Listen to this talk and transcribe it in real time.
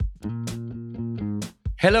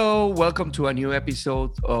Hello, welcome to a new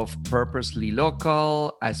episode of Purposely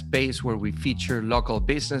Local, a space where we feature local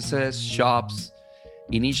businesses, shops,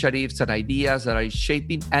 initiatives, and ideas that are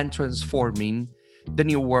shaping and transforming the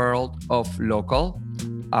new world of local.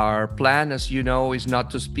 Our plan, as you know, is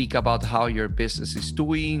not to speak about how your business is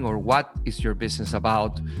doing or what is your business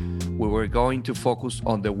about. We were going to focus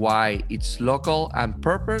on the why it's local and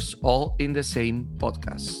purpose all in the same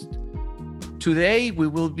podcast. Today, we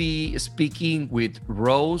will be speaking with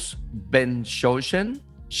Rose Benshoshen.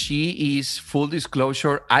 She is, full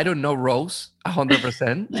disclosure, I don't know Rose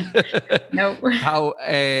 100%. Nope.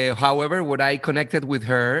 However, when I connected with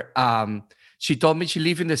her, she told me she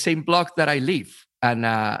lived in the same block that I live. And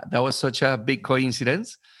that was such a big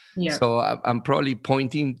coincidence. Yeah. So I'm probably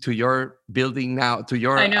pointing to your building now, to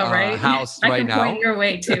your I know, right? house I right can now. point your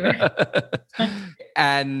way too.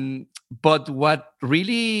 And but what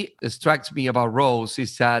really strikes me about Rose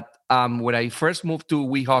is that when I first moved to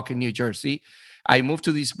Weehawken, New Jersey, I moved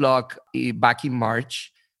to this block back in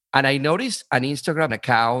March, and I noticed an Instagram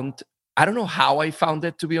account. I don't know how I found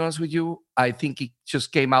it, to be honest with you. I think it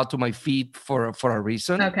just came out to my feed for a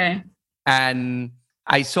reason. Okay. And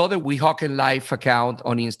I saw the Weehawken Life account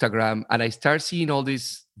on Instagram, and I started seeing all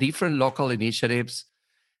these different local initiatives.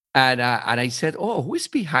 And I said, "Oh, who is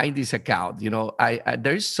behind this account?" I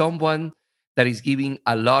there is someone that is giving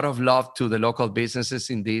a lot of love to the local businesses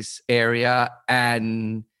in this area,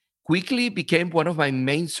 and quickly became one of my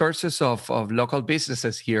main sources of local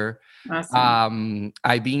businesses here. Awesome.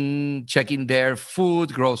 I've been checking their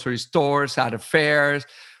food, grocery stores, at fairs.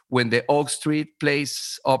 When the Oak Street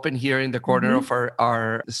place opened here in the corner Hmm. of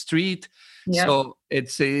our street, Yep. so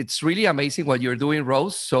it's really amazing what you're doing,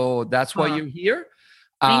 Rose. So that's why Oh, you're here.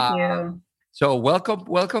 thank Uh, you. so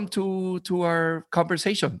welcome to our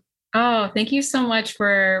conversation. Oh, thank you so much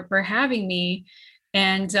for having me.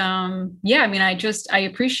 And yeah, I mean, I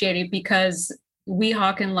appreciate it because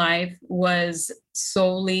Weehawken Life was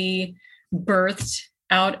solely birthed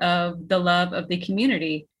out of the love of the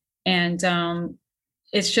community. And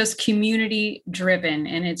it's just community driven.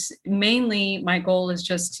 And it's mainly my goal is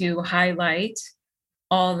just to highlight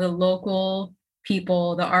all the local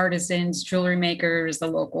people, the artisans, jewelry makers, the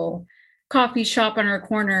local coffee shop on our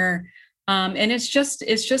corner. And it's just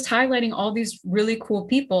highlighting all these really cool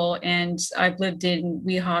people. And I've lived in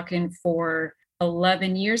Weehawken for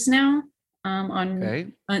 11 years now, Okay,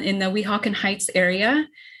 on in the Weehawken Heights area.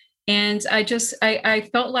 And I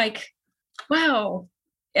felt like, wow,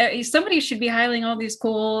 somebody should be highlighting all these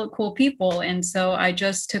cool people. And so I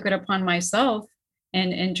just took it upon myself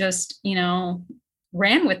and just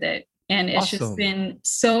ran with it. And it's just awesome. been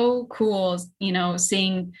so cool,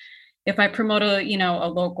 seeing if I promote a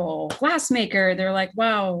local glassmaker, they're like,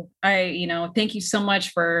 wow, thank you so much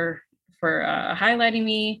for highlighting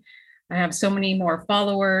me. I have so many more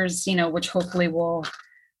followers, which hopefully will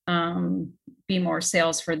um, be more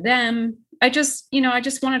sales for them. I just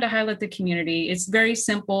wanted to highlight the community. It's very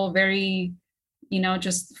simple, very,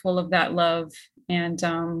 just full of that love. And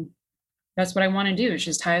that's what I want to do is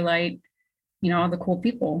just highlight, all the cool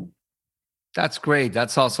people. That's great.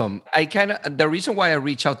 That's awesome. The reason why I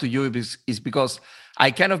reach out to you is because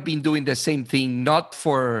I kind of been doing the same thing, not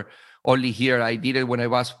for only here. I did it when I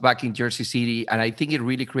was back in Jersey City, and I think it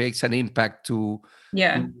really creates an impact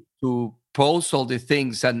Yeah. to post all the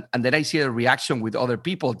things, and then I see a reaction with other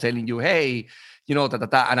people telling you, hey, da da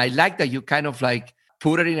da. And I like that you kind of like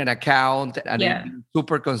put it in an account and it Yeah. being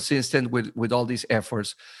super consistent with all these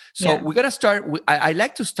efforts. So Yeah. we're gonna start. I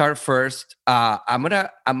like to start first. I'm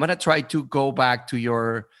gonna try to go back to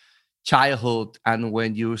your childhood and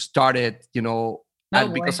when you started. Oh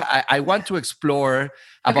And because boy. I want to explore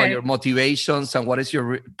about Okay. your motivations and what is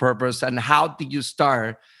your purpose and how did you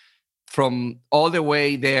start from all the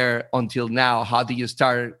way there until now. How did you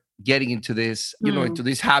start getting into this, into Hmm.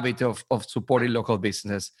 this habit of supporting local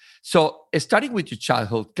business? So starting with your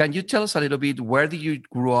childhood, can you tell us a little bit where did you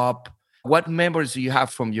grow up? What memories do you have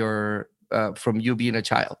from your from you being a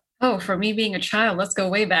child? Oh, for me being a child, let's go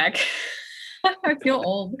way back. I feel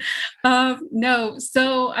old. No,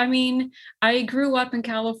 so I mean, I grew up in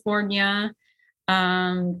California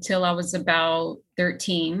till I was about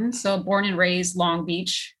 13. So born and raised Long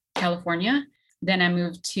Beach, California. Then I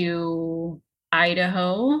moved to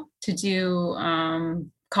Idaho to do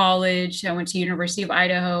college. I went to University of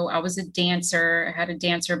Idaho. I was a dancer. I had a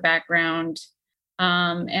dancer background.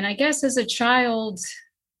 And I guess as a child,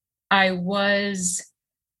 I was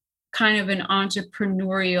kind of an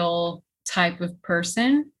entrepreneurial type of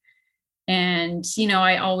person. And,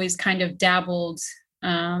 I always kind of dabbled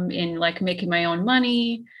in like making my own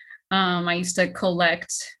money. I used to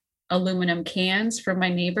collect aluminum cans from my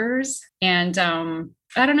neighbors. And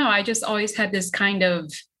I don't know. I just always had this kind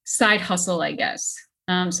of side hustle, I guess.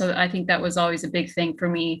 So I think that was always a big thing for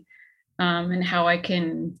me, and how I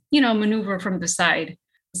can, maneuver from the side.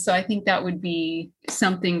 So I think that would be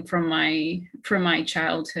something from my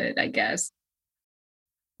childhood, I guess.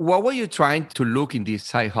 What were you trying to look in these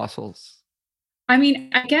side hustles? I mean,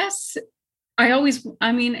 I guess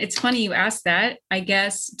I mean, it's funny you asked that. I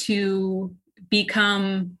guess to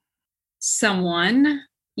become someone,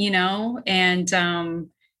 and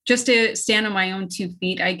just to stand on my own 2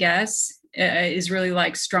 feet, I guess, is really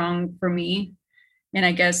like strong for me. And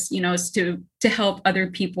I guess, is to help other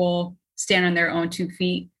people stand on their own 2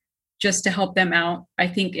 feet, just to help them out. I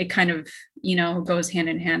think it kind of, goes hand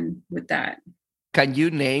in hand with that. Can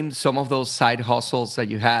you name some of those side hustles that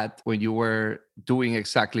you had when you were doing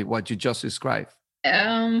exactly what you just described?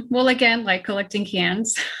 Well, again, like collecting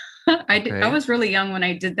cans. I Okay. was really young when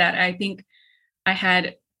I did that. I think I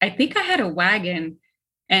had a wagon,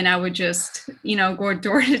 and I would just, go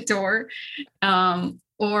door to door,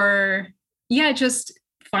 or yeah, just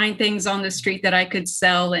find things on the street that I could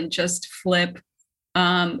sell and just flip.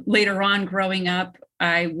 Later on, growing up,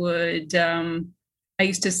 I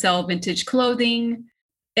used to sell vintage clothing.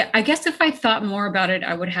 I guess if I thought more about it,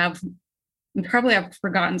 I would have probably have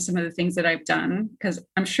forgotten some of the things that I've done, because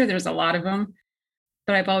I'm sure there's a lot of them.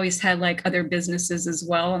 But I've always had like other businesses as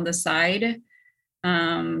well on the side,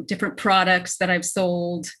 different products that I've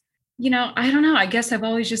sold. I don't know. I guess I've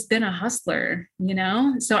always just been a hustler,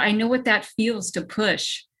 so I know what that feels to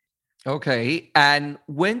push. Okay. And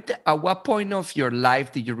at what point of your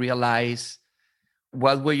life did you realize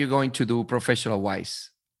what were you going to do professional wise?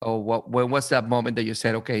 Or when was that moment that you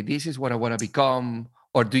said, okay, this is what I want to become?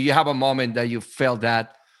 Or do you have a moment that you felt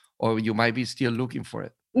that, or you might be still looking for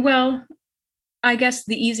it? Well, I guess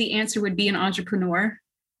the easy answer would be an entrepreneur, Okay.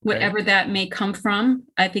 whatever that may come from.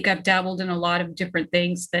 I think I've dabbled in a lot of different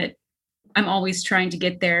things that I'm always trying to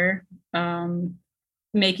get there.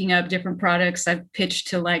 Making up different products. I've pitched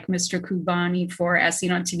to like Mr. Kubani for As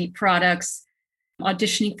Seen on TV products,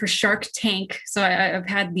 auditioning for Shark Tank. So I've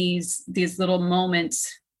had these little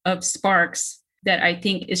moments of sparks that I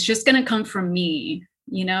think is just going to come from me.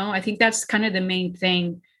 I think that's kind of the main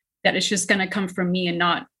thing, that it's just going to come from me and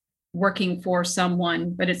not working for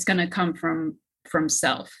someone, but it's going to come from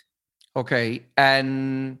self. Okay.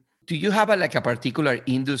 And do you have like a particular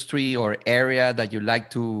industry or area that you like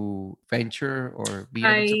to venture or be an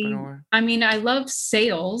I entrepreneur? I mean, I love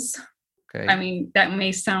sales. I Okay. mean, that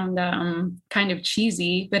may sound kind of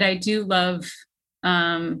cheesy, but I do love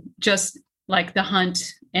just like the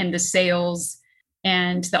hunt and the sales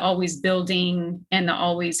and the always building and the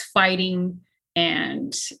always fighting.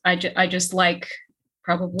 And I just like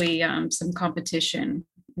probably some competition.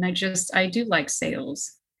 And I do like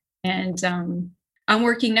sales. And I'm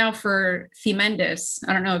working now for Themendous.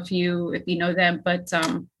 I don't know if you know them, but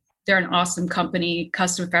they're an awesome company,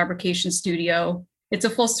 custom fabrication studio. It's a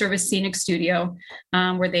full service scenic studio,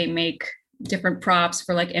 where they make different props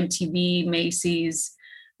for like MTV, Macy's,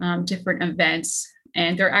 different events.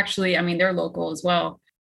 And they're actually, I mean, they're local as well.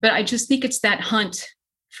 But I just think it's that hunt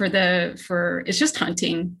for it's just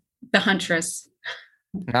hunting, the huntress.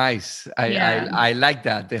 Nice. Yeah. I like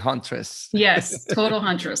that, the huntress. Yes. Total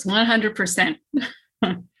huntress, 100%.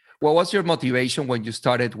 What was your motivation when you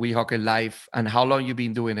started WeHawken Life, and how long you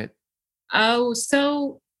been doing it? Oh,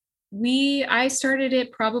 so I started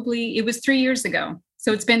it probably, it was 3 years ago.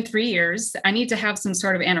 So it's been 3 years. I need to have some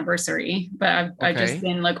sort of anniversary, but I've just Okay.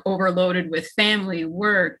 been like overloaded with family,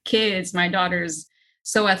 work, kids. My daughter's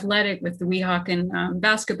so athletic with the Weehawken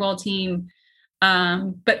basketball team.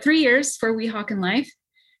 But 3 years for Weehawken Life.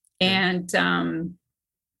 Okay. And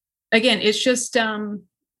again, it's just, Do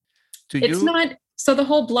it's you? not, so the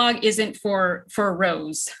whole blog isn't for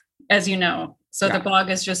Rose, as you know. So the Yeah. blog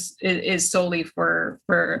is solely for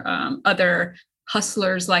other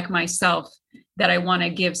hustlers like myself that I want to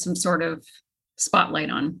give some sort of spotlight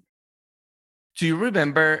on. Do you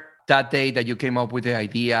remember that day that you came up with the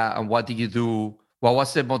idea, and what did you do? What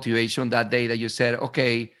was the motivation that day that you said,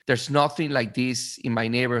 okay, there's nothing like this in my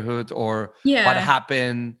neighborhood, or what Yeah,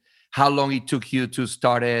 happened? How long it took you to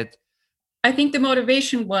start it? I think the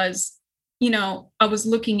motivation was, I was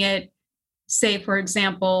looking at, say, for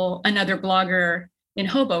example, another blogger in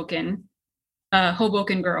Hoboken,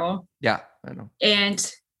 Hoboken Girl, Yeah, I know. and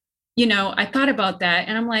I thought about that,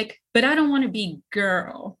 and I'm like, but I don't want to be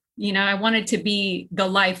girl. I wanted to be the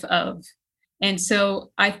life of. And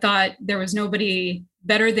so I thought there was nobody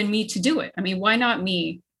better than me to do it. I mean, why not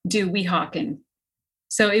me do Weehawken?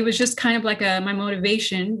 So it was just kind of like my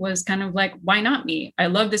motivation was kind of like, why not me? I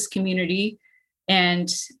love this community. And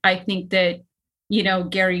I think that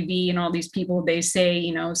Gary Vee and all these people, they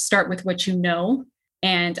say, start with what you know.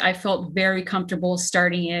 And I felt very comfortable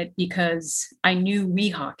starting it because I knew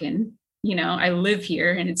Weehawken. I live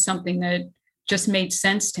here and it's something that just made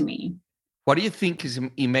sense to me. What do you think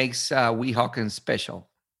it makes Weehawken special?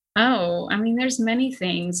 Oh, I mean, there's many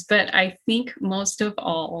things, but I think most of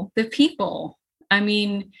all, the people. I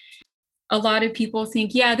mean, a lot of people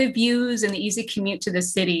think, yeah, the views and the easy commute to the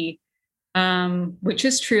city, which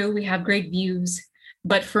is true. We have great views.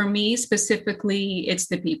 But for me specifically, it's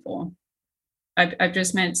the people. I've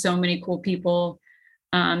just met so many cool people,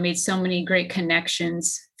 made so many great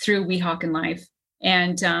connections through Weehawken Life.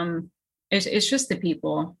 And it's just the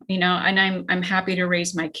people, and I'm happy to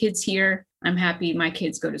raise my kids here. I'm happy my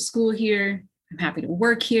kids go to school here. I'm happy to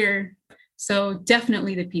work here. So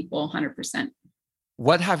definitely the people, 100%.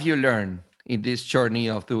 What have you learned in this journey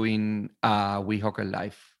of doing Weehawken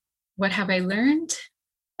Life? What have I learned?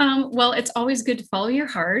 Well, it's always good to follow your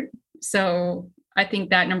heart. So I think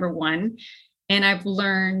that number one. And I've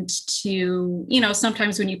learned to,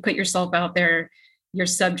 sometimes when you put yourself out there, you're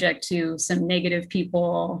subject to some negative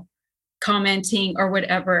people commenting or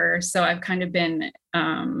whatever. So I've kind of been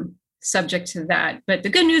subject to that. But the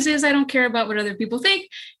good news is I don't care about what other people think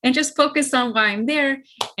and just focus on why I'm there.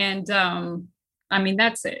 And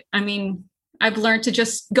that's it. I've learned to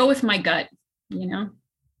just go with my gut,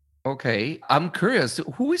 Okay. I'm curious,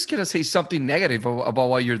 who is going to say something negative about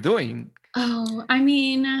what you're doing? Oh,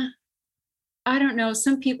 I don't know.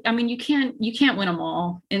 Some people, you can't win them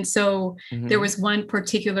all. And so there was one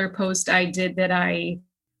particular post I did that I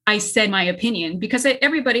said my opinion because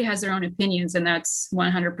everybody has their own opinions and that's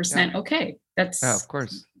 100% okay. That's of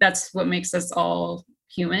course. That's what makes us all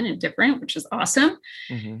human and different, which is awesome.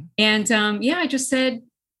 And I just said,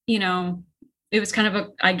 it was kind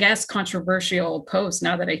of I guess, controversial post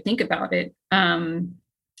now that I think about it.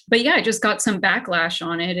 But yeah, I just got some backlash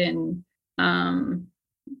on it and,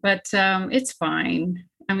 but it's fine.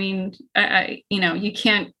 I you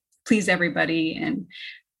can't please everybody. And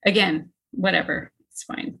again, whatever, it's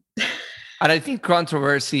fine. And I think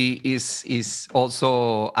controversy is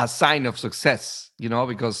also a sign of success,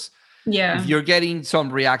 because if you're getting some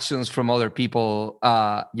reactions from other people,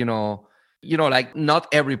 like not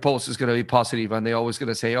every post is going to be positive and they're always going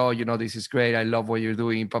to say, oh, this is great. I love what you're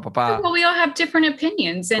doing. Well, we all have different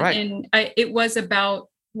opinions. And, right. It was about,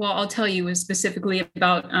 well, I'll tell you, it was specifically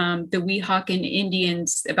about the Weehawken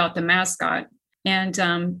Indians, about the mascot. And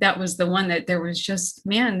that was the one that there was just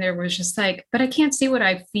like, but I can't see what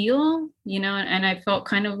I feel, and I felt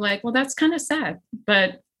kind of like, well, that's kind of sad,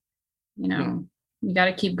 but, you got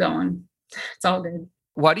to keep going. It's all good.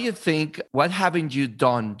 What do you think? What haven't you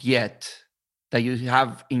done yet that you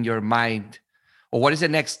have in your mind? Or what is the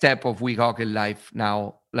next step of Weehawken Life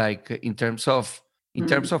now, like in terms of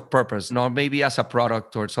purpose, not maybe as a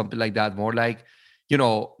product or something like that, more like,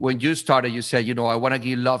 when you started, you said, I want to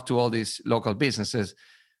give love to all these local businesses.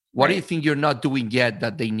 What do you think you're not doing yet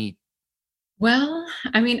that they need? Well,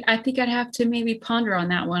 I think I'd have to maybe ponder on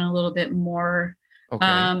that one a little bit more. Okay.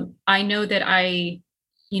 I know that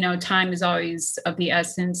time is always of the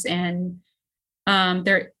essence, and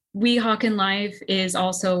Weehawken Life is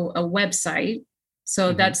also a website.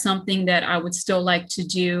 So that's something that I would still like to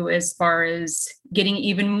do as far as getting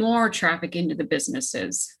even more traffic into the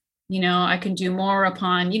businesses. I can do more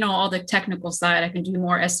upon, all the technical side. I can do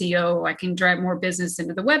more SEO. I can drive more business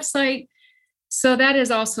into the website. So that is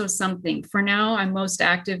also something. For now, I'm most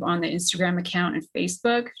active on the Instagram account and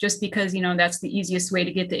Facebook, just because, that's the easiest way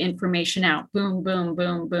to get the information out. Boom, boom,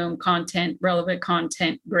 boom, boom, content, relevant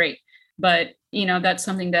content, great. But, that's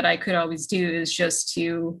something that I could always do, is just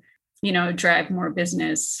to, drive more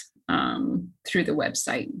business through the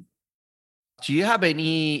website. Do you have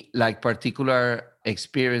any particular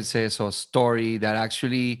experiences or story that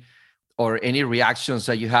actually, or any reactions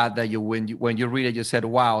that you had that when you read it, you said,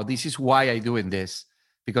 wow, this is why I'm doing this,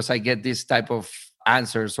 because I get this type of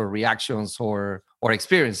answers or reactions or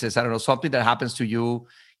experiences? I don't know, something that happens to you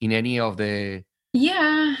in any of the...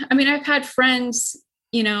 Yeah. I've had friends,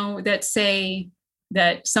 that say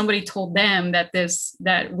that somebody told them that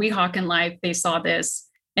Weehawken Life, they saw this,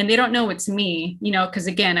 and they don't know it's me, because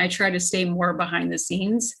again, I try to stay more behind the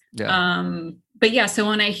scenes. Yeah. But yeah, so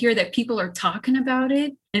when I hear that people are talking about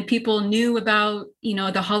it and people knew about,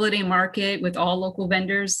 the holiday market with all local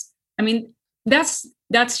vendors, that's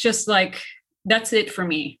just like, that's it for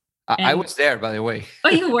me. I was there, by the way. Oh,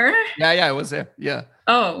 you were? Yeah, I was there. Yeah.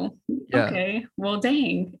 Oh, yeah. Okay. Well,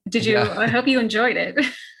 dang. Did you? Yeah. I hope you enjoyed it.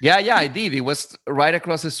 Yeah, I did. It was right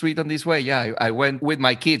across the street on this way. Yeah, I went with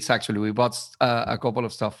my kids, actually. We bought a couple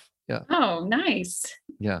of stuff. Yeah. Oh, nice.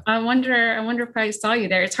 Yeah. I wonder if I saw you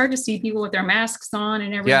there. It's hard to see people with their masks on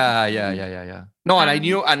and Yeah, yeah, everything. yeah, yeah, yeah. No, and I Um,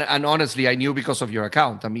 knew, and honestly, I knew because of your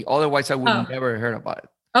account. I mean, otherwise, I would oh, never heard about it.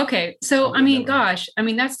 okay. I So, would I have mean, never. gosh, I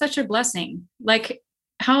mean, that's such a blessing. Like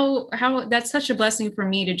how that's such a blessing for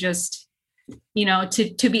me to just,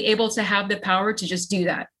 to be able to have the power to just do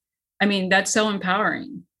that. I mean, that's so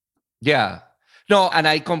empowering. Yeah. No, and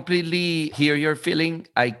I completely hear your feeling.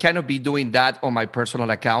 I cannot be doing that on my personal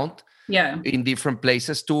account Yeah. in different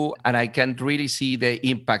places too, and I can really see the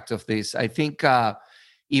impact of this. I think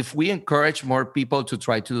if we encourage more people to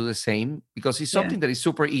try to do the same, because it's Yeah. something that is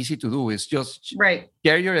super easy to do, is just Right.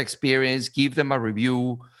 share your experience, give them a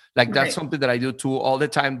review. Like that's Right. something that I do too all the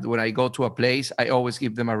time. When I go to a place, I always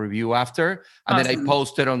give them a review after, and then I Awesome.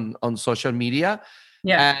 post it on social media.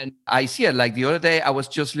 Yeah. And I see it. Like the other day, I was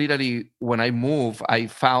just literally, when I moved, I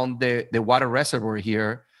found the water reservoir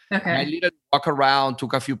here, and I Okay. literally walk around,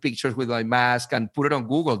 took a few pictures with my mask, and put it on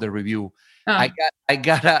Google, the review. Oh,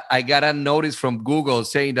 I got a notice from Google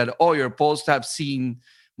saying that, oh, your post have seen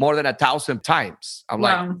more than 1,000 times. I'm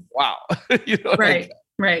like, wow. wow. Like, Right.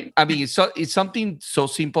 Right. I mean, it's something so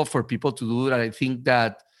simple for people to do that I think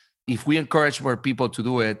that if we encourage more people to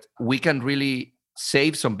do it, we can really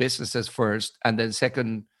save some businesses first, and then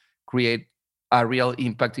second, create a real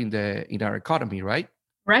impact in our economy, right?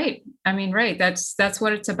 Right. I mean, right. That's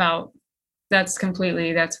what it's about. That's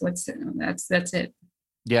it.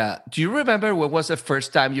 Yeah. Do you remember when was the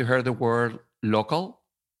first time you heard the word local,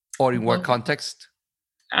 or in what Local. context?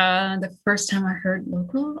 The first time I heard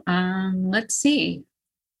local, let's see.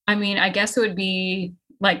 I mean, I guess it would be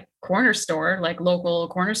like corner store, like local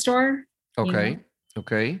corner store, you know. Okay.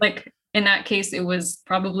 Okay. Like in that case, it was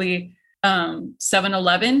probably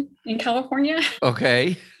 7-Eleven in California.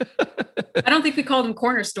 Okay. I don't think we called them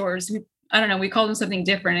corner stores. I don't know. We called them something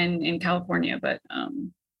different in California, but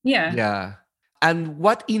yeah. Yeah. And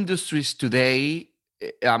what industries today,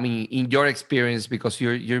 I mean, in your experience, because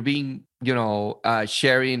you're being,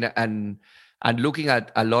 sharing and looking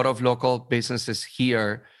at a lot of local businesses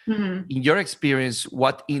here, Mhm. in your experience,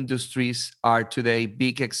 what industries are today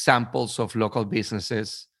big examples of local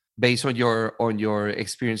businesses based on your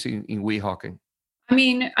experience in Weehawken? I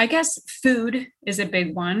mean, I guess food is a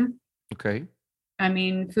big one. Okay. I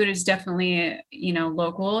mean, food is definitely,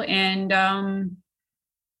 local and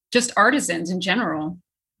just artisans in general.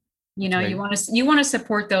 You Okay. want to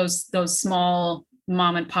support those small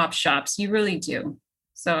mom and pop shops. You really do.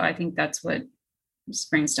 So I think that's what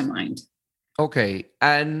springs to mind. Okay.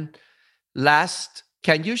 And last,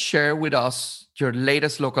 can you share with us your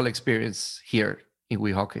latest local experience here in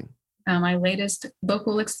Weehawken? My latest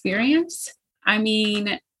local experience. I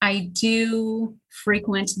mean, I do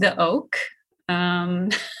frequent the Oak um,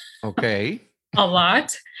 Okay. a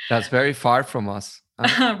lot. That's very far from us.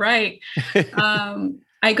 Huh? Right.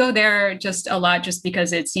 I go there just a lot just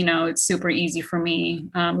because it's super easy for me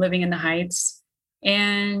living in the Heights.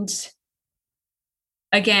 And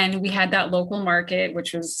again, we had that local market,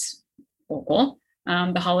 which was local,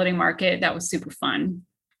 the holiday market. That was super fun.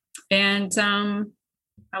 And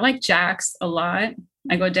I like Jack's a lot.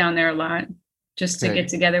 I go down there a lot just to get Okay.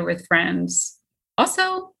 together with friends.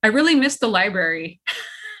 Also, I really miss the library.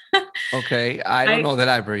 Okay. I don't I know the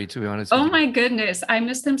library, to be honest with Oh you. my goodness, I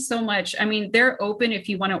miss them so much. I mean, they're open if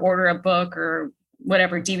you want to order a book or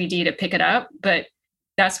whatever DVD to pick it up, but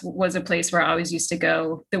that's was a place where I always used to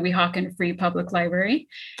go, the Weehawken Free Public Library.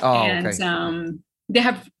 Oh, And okay. Okay. they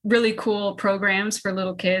have really cool programs for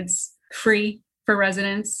little kids, free for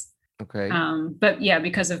residents. Okay. But yeah,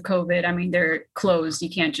 because of COVID, I mean, they're closed. You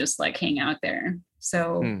can't just like hang out there.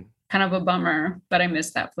 So Hmm. kind of a bummer, but I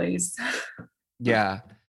miss that place. Yeah.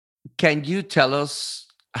 Can you tell us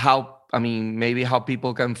how, I mean, maybe how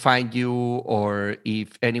people can find you, or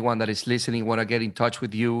if anyone that is listening want to get in touch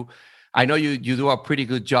with you? I know you do a pretty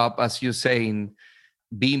good job, as you say, in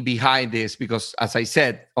being behind this, because as I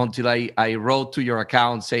said, until I wrote to your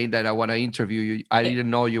account saying that I want to interview you, I didn't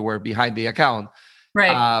know you were behind the account.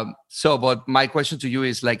 Right. But my question to you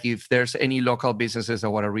is, like, if there's any local businesses that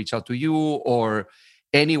want to reach out to you, or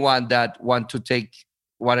anyone that want to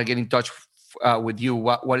get in touch with you,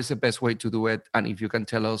 what is the best way to do it? And if you can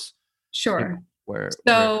tell us, Sure. where.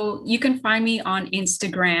 So you can find me on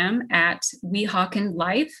Instagram at Weehawken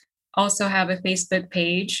Life. Also have a Facebook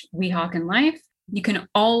page, Weehawken Life. You can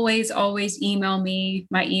always email me.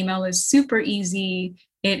 My email is super easy.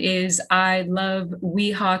 It is I love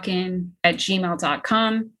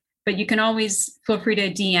weehawken@gmail.com. But you can always feel free to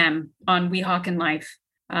DM on Weehawken Life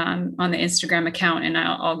on the Instagram account, and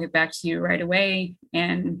I'll get back to you right away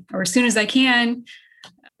or as soon as I can.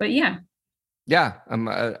 But yeah. Yeah,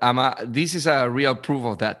 this is a real proof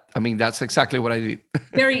of that. I mean, that's exactly what I did.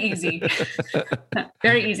 Very easy.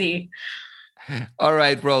 Very easy. All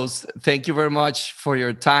right, Rose. Thank you very much for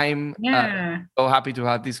your time. Yeah. So happy to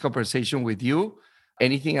have this conversation with you.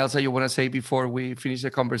 Anything else that you want to say before we finish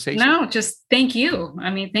the conversation? No, just thank you. I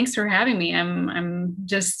mean, thanks for having me. I'm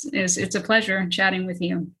just, it's a pleasure chatting with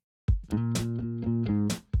you.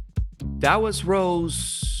 That was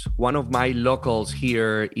Rose, one of my locals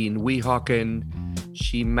here in Weehawken.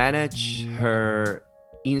 She managed her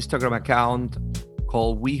Instagram account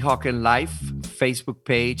called Weehawken Life, Facebook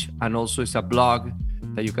page, and also it's a blog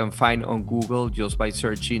that you can find on Google just by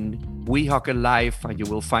searching Weehawken Life, and you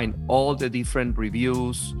will find all the different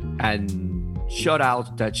reviews and shout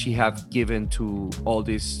out that she have given to all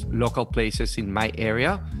these local places in my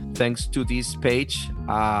area. Thanks to this page,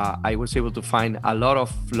 I was able to find a lot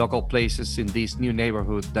of local places in this new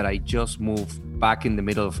neighborhood that I just moved back in the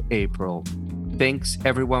middle of April. Thanks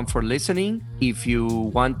everyone for listening. If you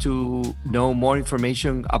want to know more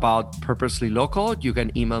information about Purposely Local, you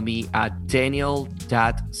can email me at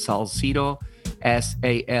daniel.salcedo,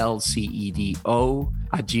 SALCEDO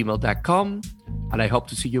 @gmail.com. And I hope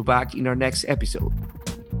to see you back in our next episode.